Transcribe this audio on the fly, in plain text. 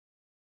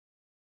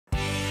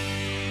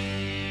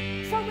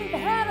Well, we've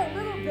had a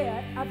little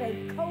bit of a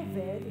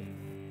COVID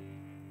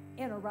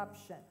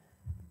interruption,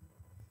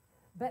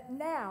 but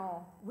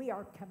now we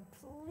are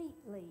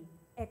completely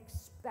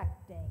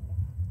expecting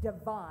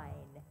divine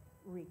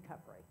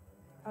recovery.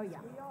 Oh, yeah.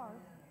 We are.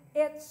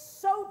 It's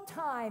so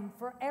time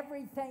for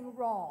everything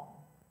wrong,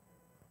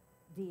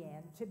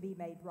 Deanne, to be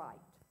made right.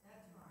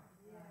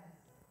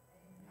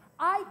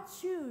 I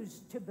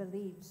choose to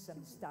believe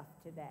some stuff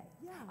today.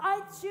 Yeah.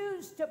 I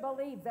choose to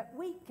believe that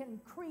we can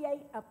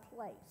create a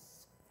place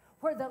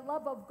where the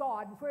love of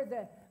God, where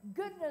the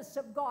goodness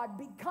of God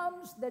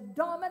becomes the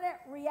dominant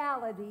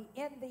reality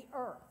in the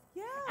earth.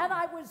 Yeah. And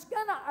I was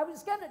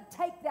gonna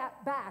take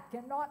that back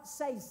and not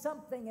say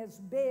something as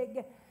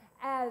big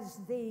as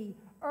the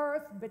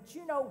earth, but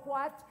you know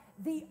what?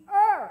 The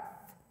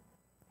earth.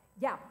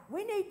 Yeah,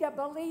 we need to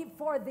believe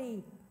for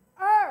the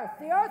earth.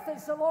 The earth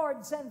is the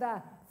Lord's and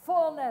the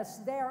fullness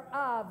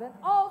thereof. And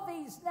all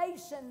these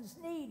nations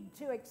need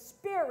to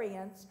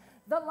experience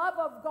the love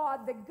of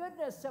God, the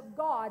goodness of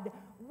God.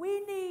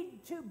 We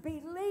need to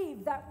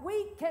believe that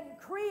we can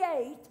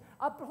create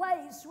a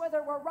place,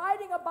 whether we're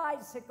riding a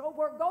bicycle,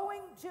 we're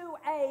going to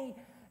a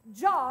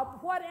job,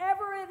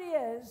 whatever it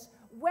is,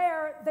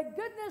 where the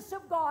goodness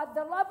of God,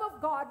 the love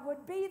of God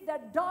would be the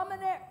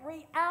dominant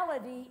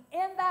reality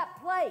in that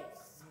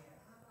place.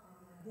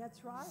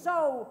 That's right.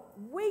 So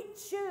we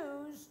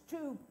choose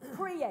to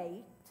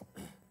create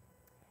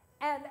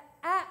an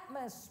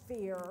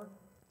atmosphere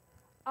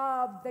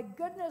of the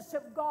goodness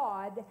of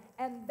God,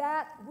 and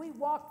that we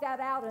walk that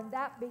out, and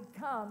that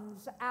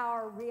becomes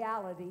our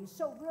reality.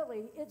 So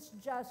really, it's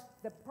just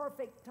the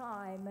perfect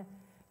time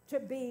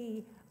to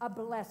be a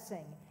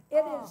blessing.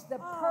 It is the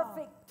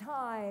perfect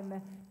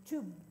time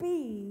to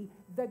be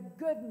the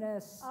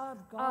goodness of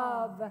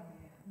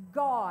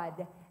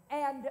God.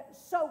 And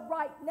so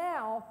right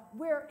now,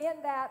 we're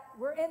in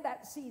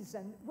that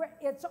season.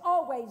 It's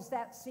always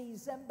that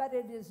season, but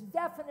it is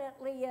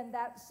definitely in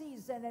that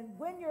season. And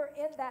when you're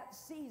in that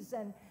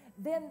season,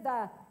 then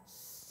the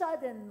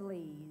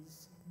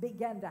suddenlies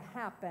begin to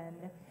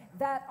happen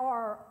that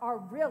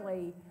are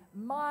really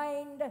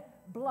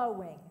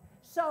mind-blowing.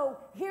 So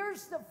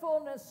here's the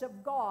fullness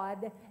of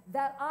God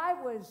that I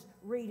was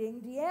reading.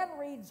 Deanne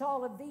reads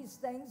all of these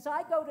things.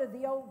 I go to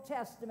the Old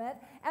Testament,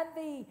 and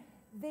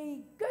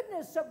the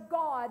goodness of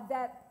God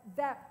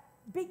that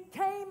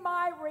became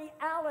my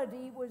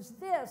reality was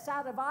this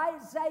out of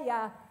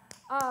Isaiah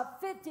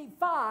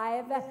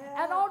 55. Yeah.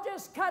 And I'll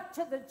just cut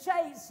to the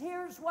chase.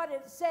 Here's what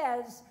it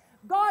says.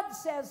 God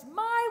says,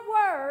 "My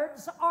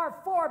words are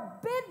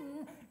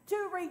forbidden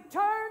to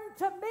return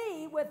to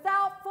me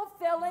without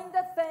fulfilling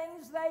the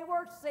things they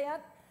were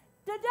sent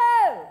to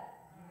do."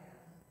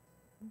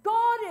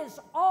 God is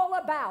all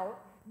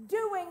about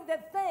doing the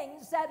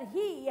things that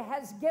He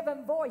has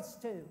given voice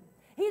to.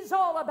 He's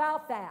all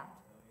about that.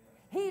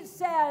 He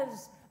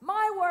says,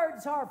 "My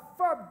words are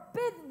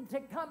forbidden to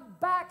come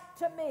back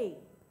to me.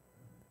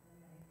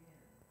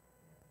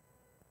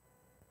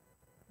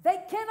 They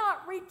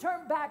cannot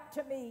return back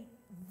to me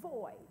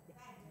void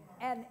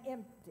and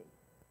empty."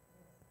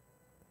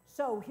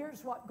 So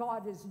here's what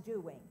God is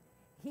doing.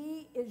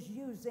 He is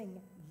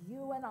using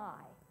you and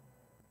I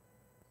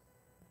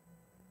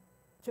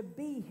to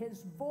be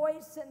His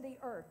voice in the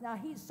earth. Now,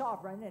 He's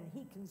sovereign, and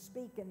He can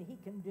speak, and He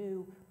can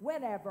do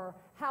whenever,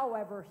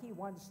 however He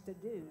wants to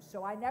do.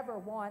 So I never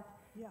want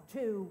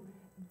to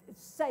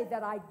say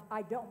that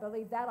I don't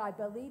believe that. I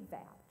believe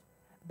that.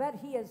 But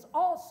He has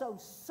also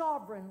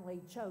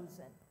sovereignly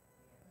chosen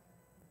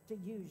to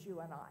use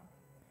you and I.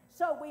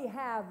 So we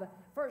have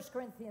 1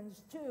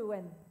 Corinthians 2,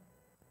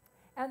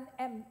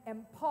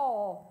 and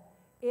Paul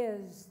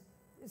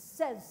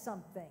says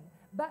something.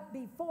 But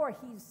before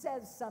he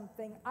says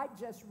something, I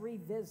just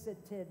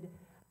revisited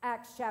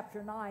Acts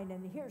chapter 9.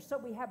 And here, so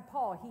we have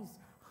Paul. He's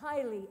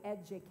highly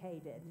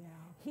educated. Yeah.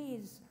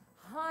 He's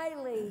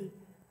highly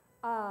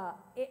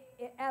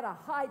at a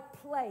high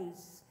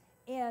place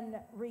in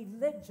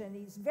religion.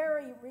 He's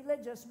very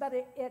religious, but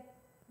it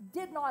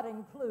did not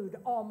include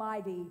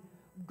Almighty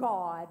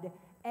God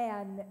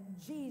and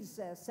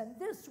Jesus. And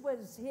this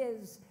was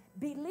his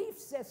belief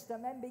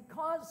system. And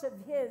because of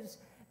his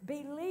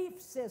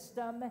belief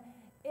system,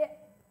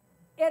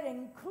 it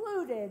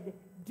included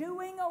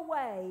doing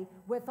away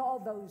with all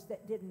those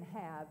that didn't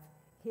have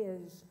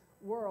his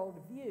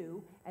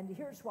worldview. And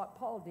here's what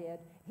Paul did.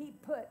 He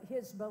put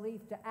his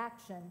belief to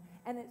action.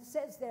 And it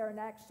says there in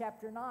Acts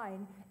chapter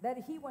 9 that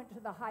he went to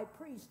the high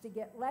priest to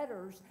get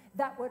letters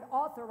that would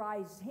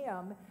authorize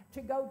him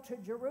to go to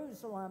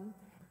Jerusalem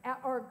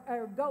or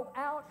go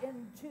out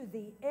into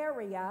the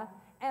area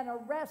and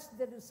arrest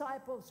the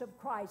disciples of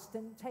Christ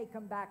and take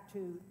them back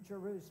to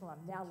Jerusalem.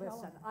 Now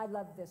listen, I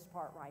love this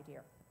part right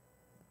here.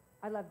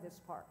 I love this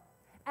part.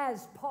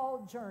 As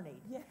Paul journeyed.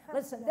 Yes.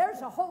 Listen,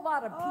 there's a whole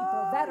lot of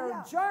people that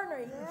are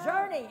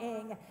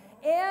journeying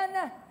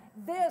in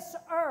this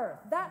earth.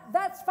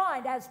 That's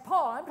fine. As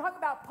Paul, I'm talking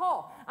about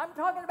Paul. I'm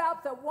talking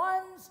about the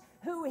ones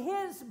who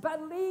his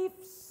belief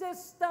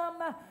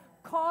system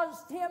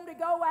caused him to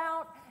go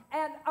out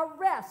and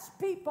arrest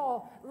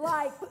people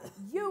like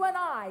you and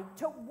I died,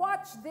 to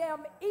watch them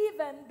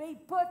even be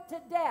put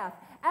to death.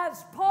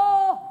 As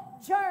Paul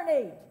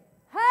journeyed,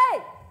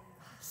 hey,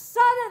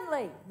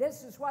 suddenly,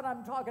 this is what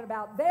I'm talking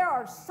about. There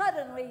are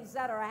suddenlies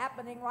that are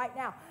happening right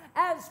now.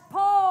 As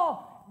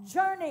Paul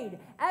journeyed,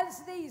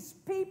 as these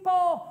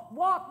people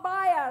walk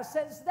by us,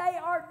 as they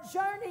are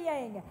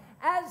journeying,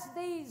 as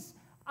these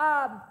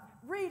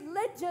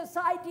religious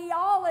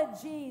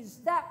ideologies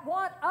that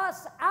want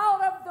us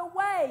out of the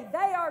way,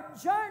 they are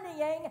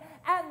journeying,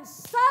 and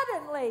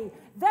suddenly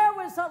there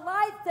was a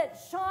light that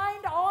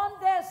shined on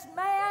this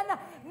man,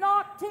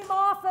 knocked him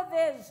off of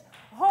his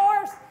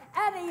horse,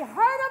 and he heard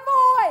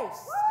a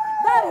voice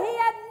that he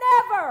had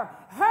never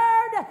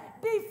heard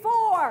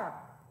before.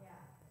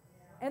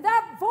 And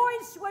that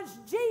voice was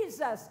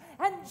Jesus.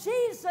 And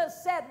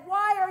Jesus said,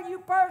 "Why are you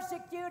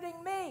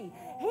persecuting me?"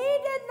 He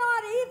did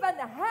not even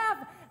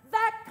have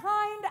that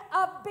kind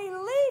of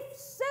belief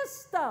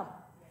system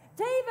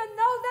to even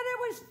know that it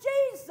was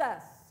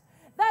Jesus,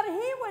 that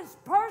he was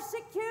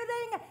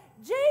persecuting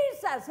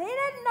Jesus. He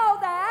didn't know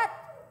that.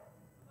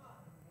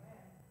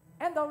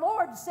 And the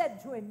Lord said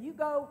to him, "You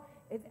go,"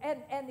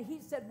 and he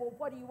said, "Well,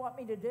 what do you want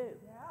me to do?"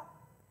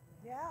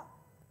 Yeah.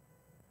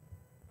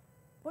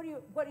 What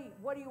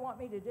do you want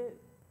me to do?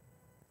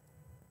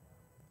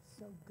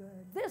 So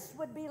good. This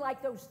would be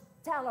like those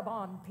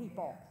Taliban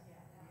people.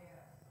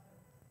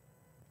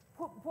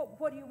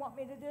 What do you want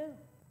me to do?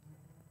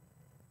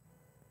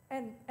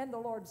 And the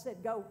Lord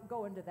said,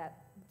 go into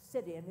that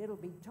city, and it'll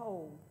be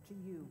told to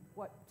you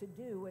what to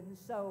do. And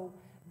so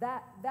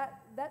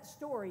that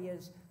story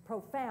is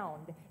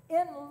profound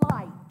in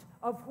light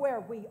of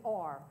where we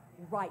are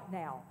right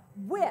now,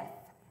 with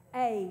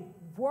a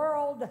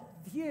world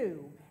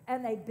view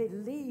and a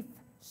belief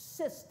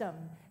system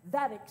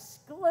that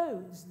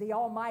excludes the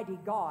Almighty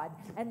God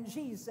and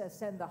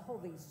Jesus and the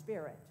Holy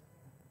Spirit.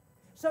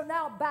 So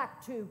now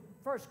back to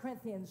 1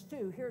 Corinthians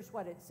 2. Here's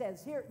what it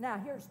says.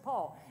 Here's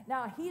Paul.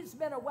 Now, he's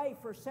been away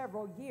for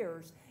several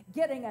years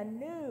getting a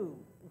new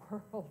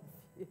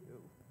worldview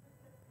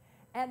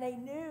and a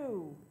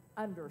new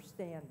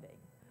understanding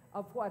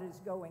of what is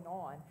going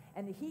on.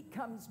 And he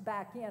comes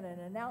back in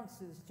and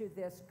announces to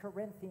this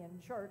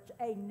Corinthian church,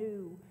 a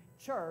new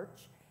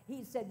church.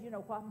 He said, "You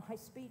know what, my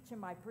speech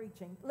and my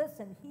preaching,"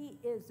 listen, he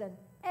is an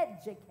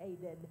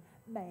educated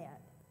man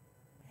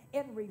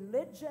in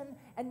religion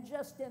and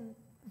just in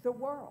the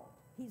world.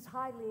 He's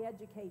highly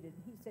educated.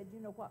 He said, "You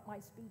know what, my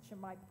speech and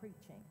my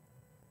preaching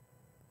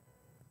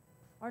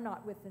are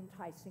not with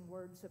enticing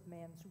words of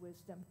man's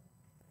wisdom,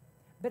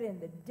 but in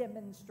the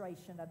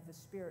demonstration of the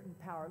Spirit and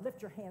power."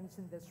 Lift your hands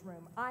in this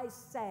room. I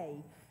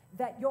say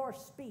that your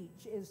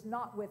speech is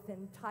not with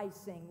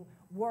enticing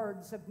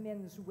words of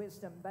men's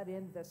wisdom, but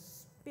in the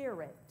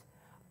Spirit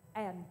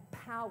and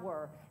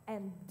power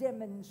and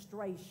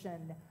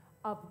demonstration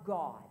of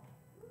God.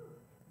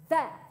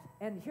 That,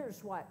 and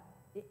here's what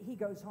he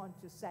goes on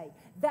to say,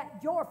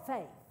 that your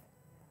faith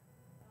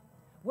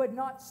would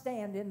not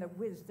stand in the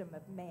wisdom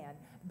of man,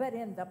 but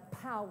in the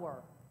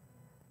power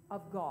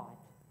of God.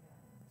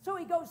 So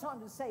he goes on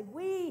to say,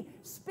 we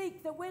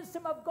speak the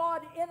wisdom of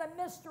God in a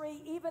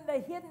mystery, even the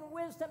hidden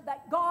wisdom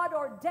that God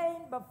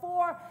ordained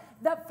before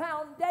the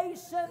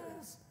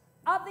foundations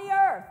of the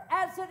earth.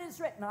 As it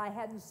is written, I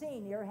hadn't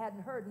seen, ear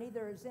hadn't heard,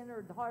 neither has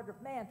entered the heart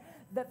of man,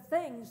 the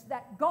things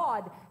that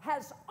God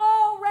has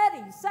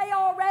already, say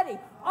already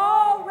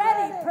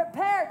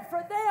prepared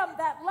for them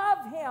that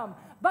love him.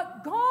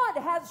 But God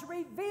has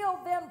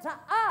revealed them to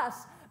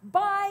us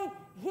by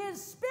his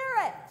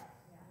Spirit.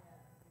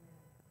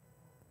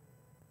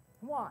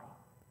 Why?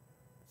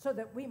 So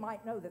that we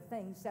might know the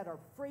things that are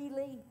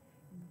freely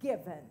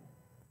given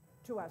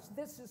to us.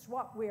 This is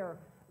what we're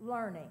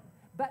learning,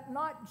 but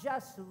not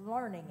just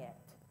learning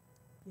it.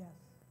 Yes.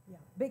 Yeah.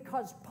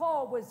 Because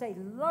Paul was a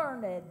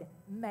learned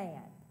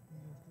man,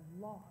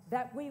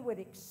 that we would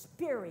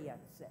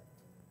experience it.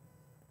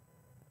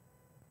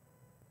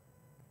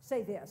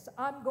 Say this,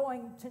 I'm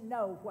going to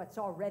know what's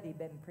already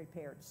been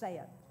prepared. Say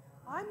it.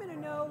 I'm going to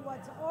know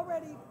what's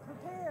already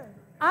prepared.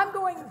 I'm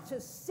going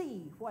to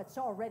see what's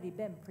already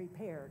been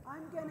prepared.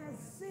 I'm going to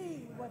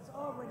see what's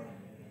already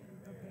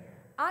prepared.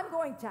 I'm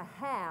going to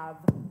have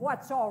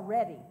what's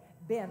already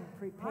been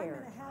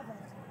prepared. I'm going to have it.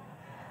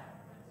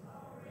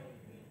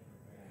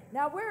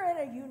 Now, we're in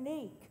a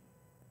unique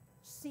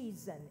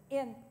season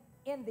in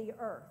the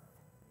earth.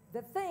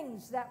 The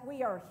things that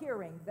we are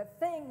hearing, the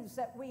things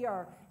that we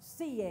are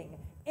seeing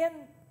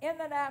in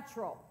the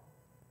natural,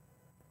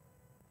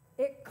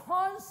 it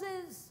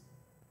causes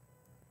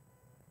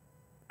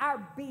our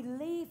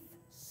belief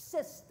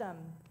system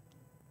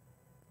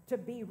to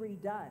be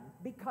redone,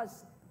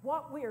 because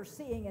what we are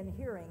seeing and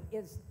hearing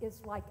is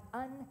like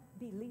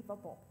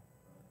unbelievable.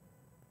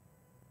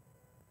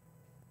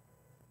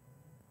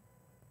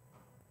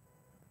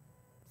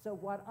 So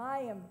what I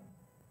am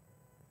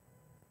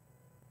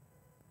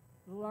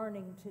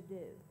learning to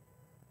do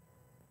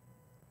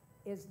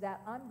is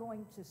that I'm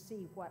going to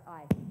see what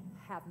I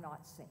have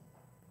not seen.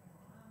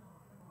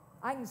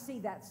 I can see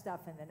that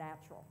stuff in the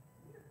natural,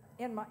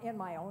 in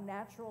my own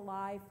natural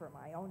life, or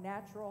my own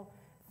natural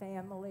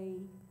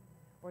family,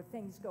 or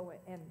things go,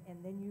 and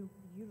then you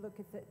look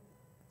at the,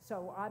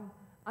 so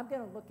I'm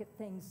going to look at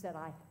things that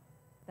I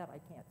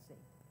can't see.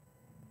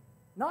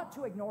 Not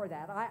to ignore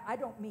that. I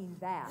don't mean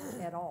that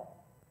at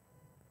all.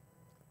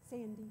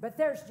 Sandy. But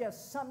there's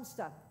just some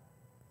stuff.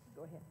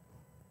 Go ahead.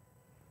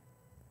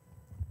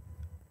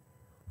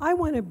 I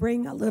want to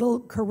bring a little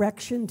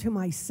correction to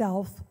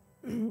myself.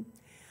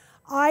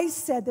 I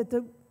said that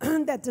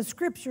that the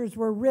scriptures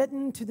were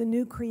written to the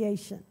new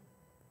creation,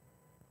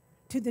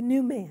 to the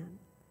new man,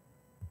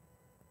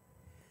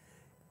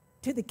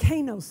 to the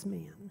Kainos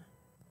man.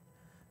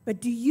 But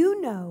do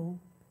you know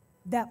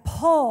that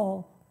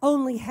Paul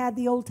only had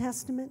the Old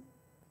Testament?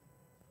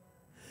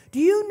 Do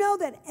you know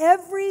that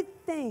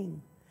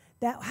everything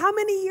how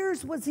many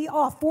years was he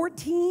off?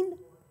 14?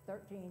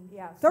 13,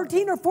 yeah.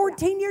 13 or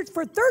 14 years?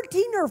 For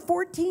 13 or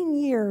 14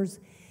 years,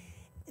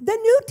 the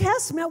New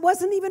Testament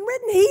wasn't even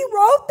written. He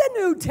wrote the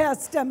New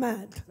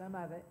Testament. Some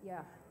of it, yeah.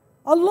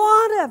 A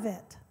lot of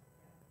it.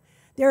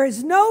 There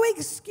is no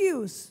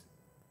excuse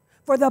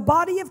for the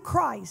body of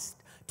Christ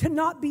to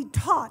not be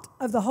taught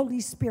of the Holy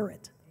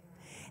Spirit.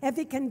 If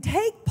it can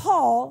take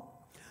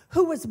Paul,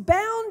 who was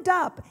bound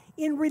up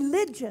in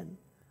religion,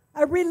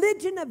 a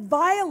religion of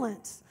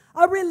violence,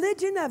 a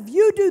religion of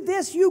you do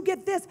this, you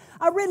get this,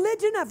 a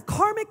religion of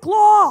karmic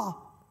law.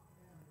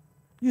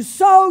 You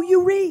sow,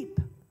 you reap.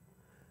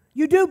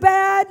 You do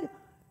bad,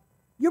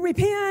 you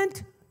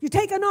repent, you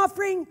take an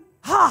offering,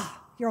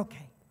 you're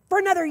okay for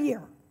another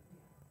year.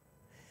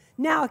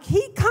 Now,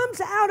 he comes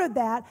out of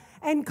that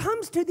and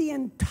comes to the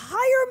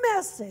entire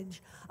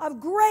message of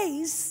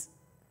grace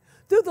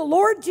through the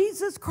Lord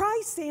Jesus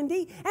Christ,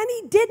 Sandy, and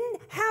he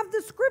didn't have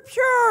the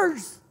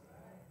scriptures.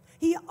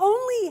 He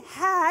only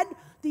had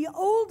the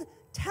Old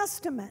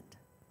Testament.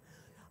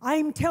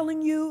 I'm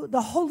telling you,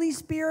 the Holy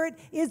Spirit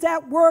is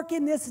at work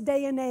in this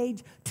day and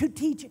age to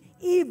teach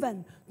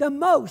even the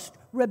most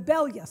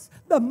rebellious,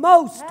 the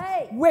most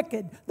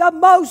wicked, the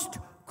most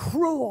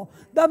cruel,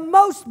 the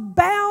most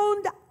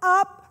bound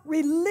up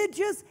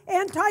religious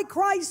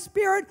antichrist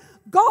spirit.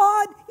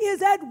 God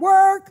is at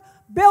work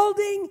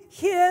building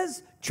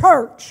his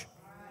church.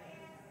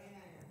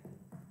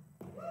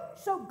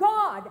 So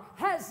God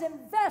has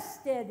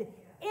invested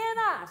in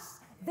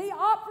us the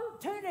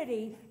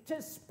opportunity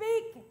to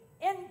speak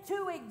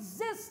into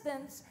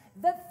existence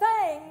the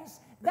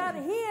things that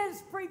he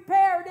has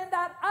prepared in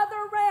that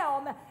other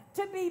realm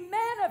to be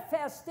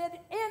manifested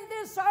in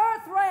this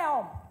earth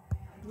realm.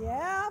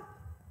 Yeah.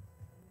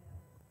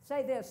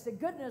 Say this: the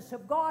goodness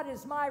of God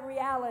is my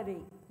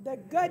reality. The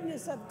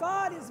goodness of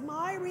God is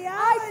my reality.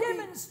 I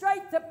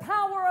demonstrate the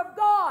power of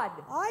God.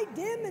 I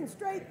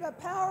demonstrate the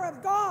power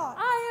of God.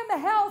 I am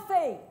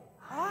healthy.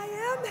 I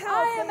am healthy.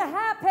 I am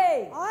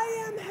happy.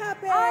 I am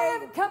happy. I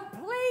am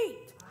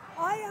complete.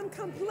 I am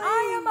complete.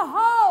 I am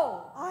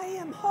whole. I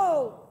am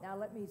whole. Now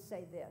let me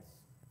say this.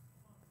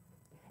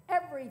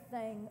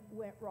 Everything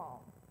went wrong.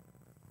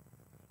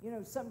 You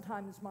know,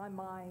 sometimes my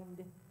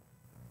mind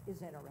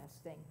is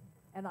interesting,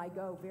 and I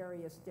go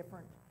various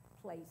different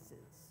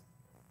places.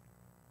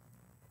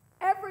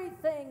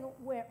 Everything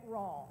went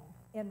wrong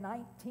in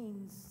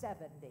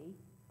 1970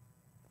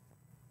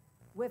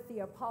 with the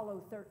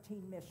Apollo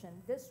 13 mission.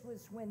 This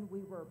was when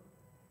we were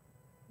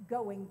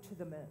going to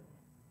the moon.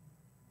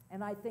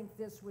 And I think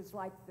this was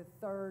like the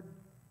third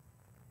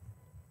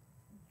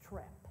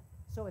trip.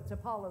 So it's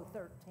Apollo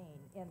 13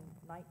 in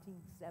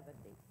 1970.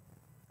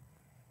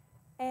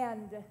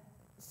 And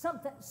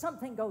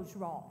something goes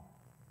wrong.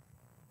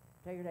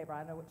 Tell your neighbor,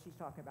 I know what she's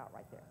talking about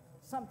right there.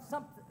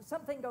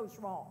 Something goes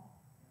wrong.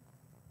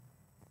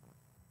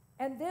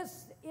 And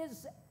this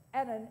is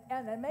an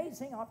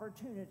amazing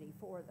opportunity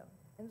for them.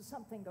 And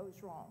something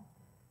goes wrong.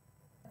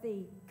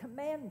 The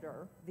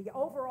commander, the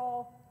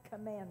overall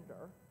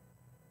commander,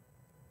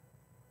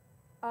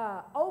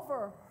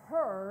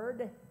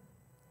 overheard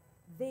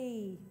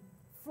the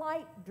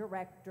flight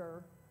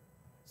director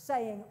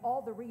saying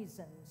all the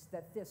reasons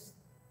that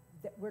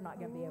we're not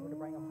going to be able to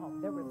bring them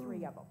home. There were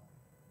 3 of them.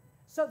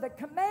 So the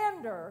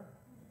commander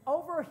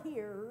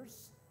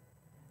overhears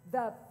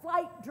the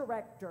flight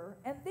director,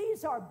 and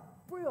these are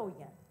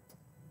brilliant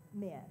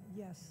men.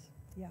 Yes,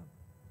 yeah.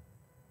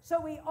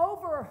 So he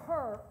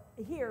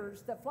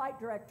overhears the flight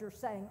director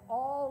saying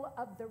all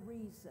of the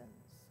reasons.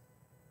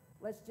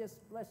 Let's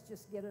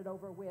just get it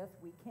over with.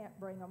 We can't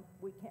bring them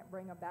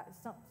back.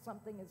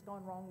 Something has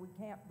gone wrong. We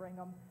can't bring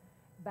them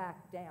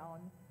back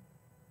down.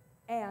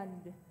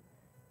 And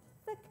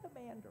the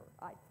commander,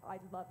 I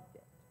loved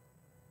it,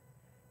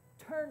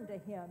 turned to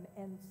him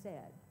and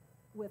said,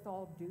 with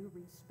all due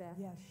respect,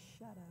 yes,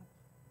 shut up.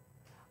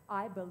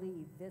 I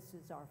believe this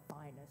is our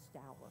finest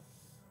hour.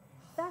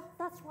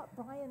 That's what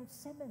Brian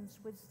Simmons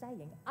was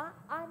saying.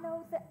 I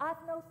know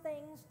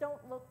things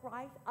don't look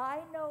right.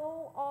 I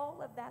know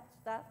all of that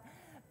stuff.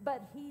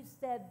 But he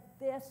said,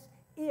 this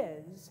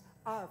is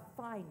our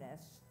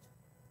finest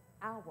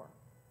hour.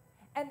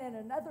 And then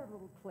another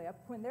little clip,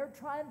 when they're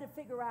trying to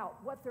figure out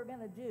what they're going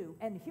to do,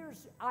 and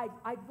I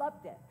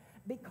loved it,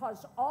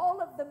 because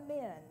all of the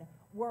men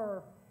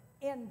were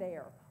in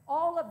there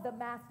all of the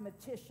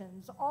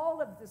mathematicians,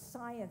 all of the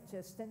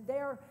scientists, and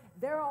they're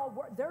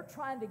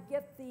trying to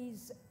get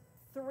these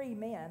 3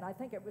 men, I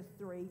think it was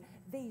 3,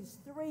 these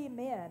 3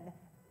 men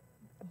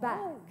back.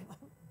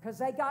 Because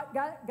they got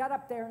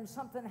up there and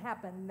something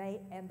happened,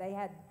 and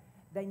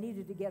they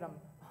needed to get them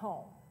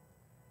home.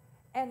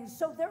 And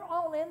so they're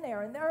all in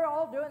there, and they're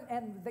all doing,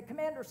 and the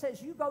commander says,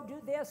 you go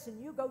do this,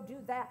 and you go do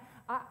that.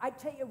 I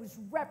tell you, it was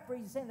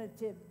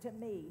representative to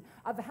me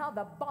of how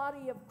the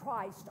body of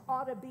Christ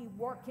ought to be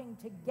working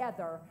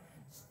together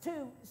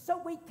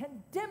so we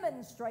can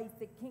demonstrate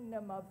the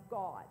kingdom of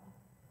God.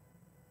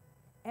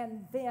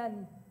 And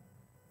then,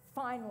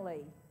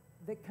 finally,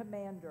 the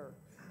commander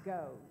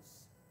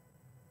goes.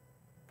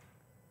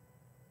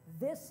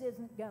 This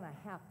isn't going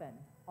to happen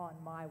on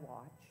my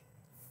watch.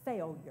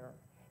 Failure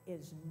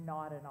is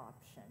not an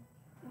option.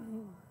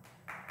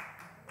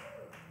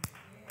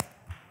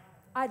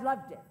 I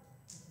loved it.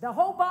 The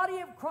whole body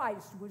of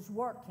Christ was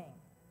working.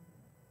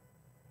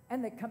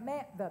 And the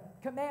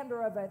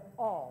commander of it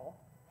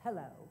all,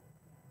 hello,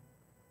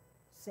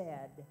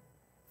 said,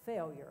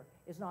 failure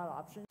is not an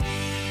option.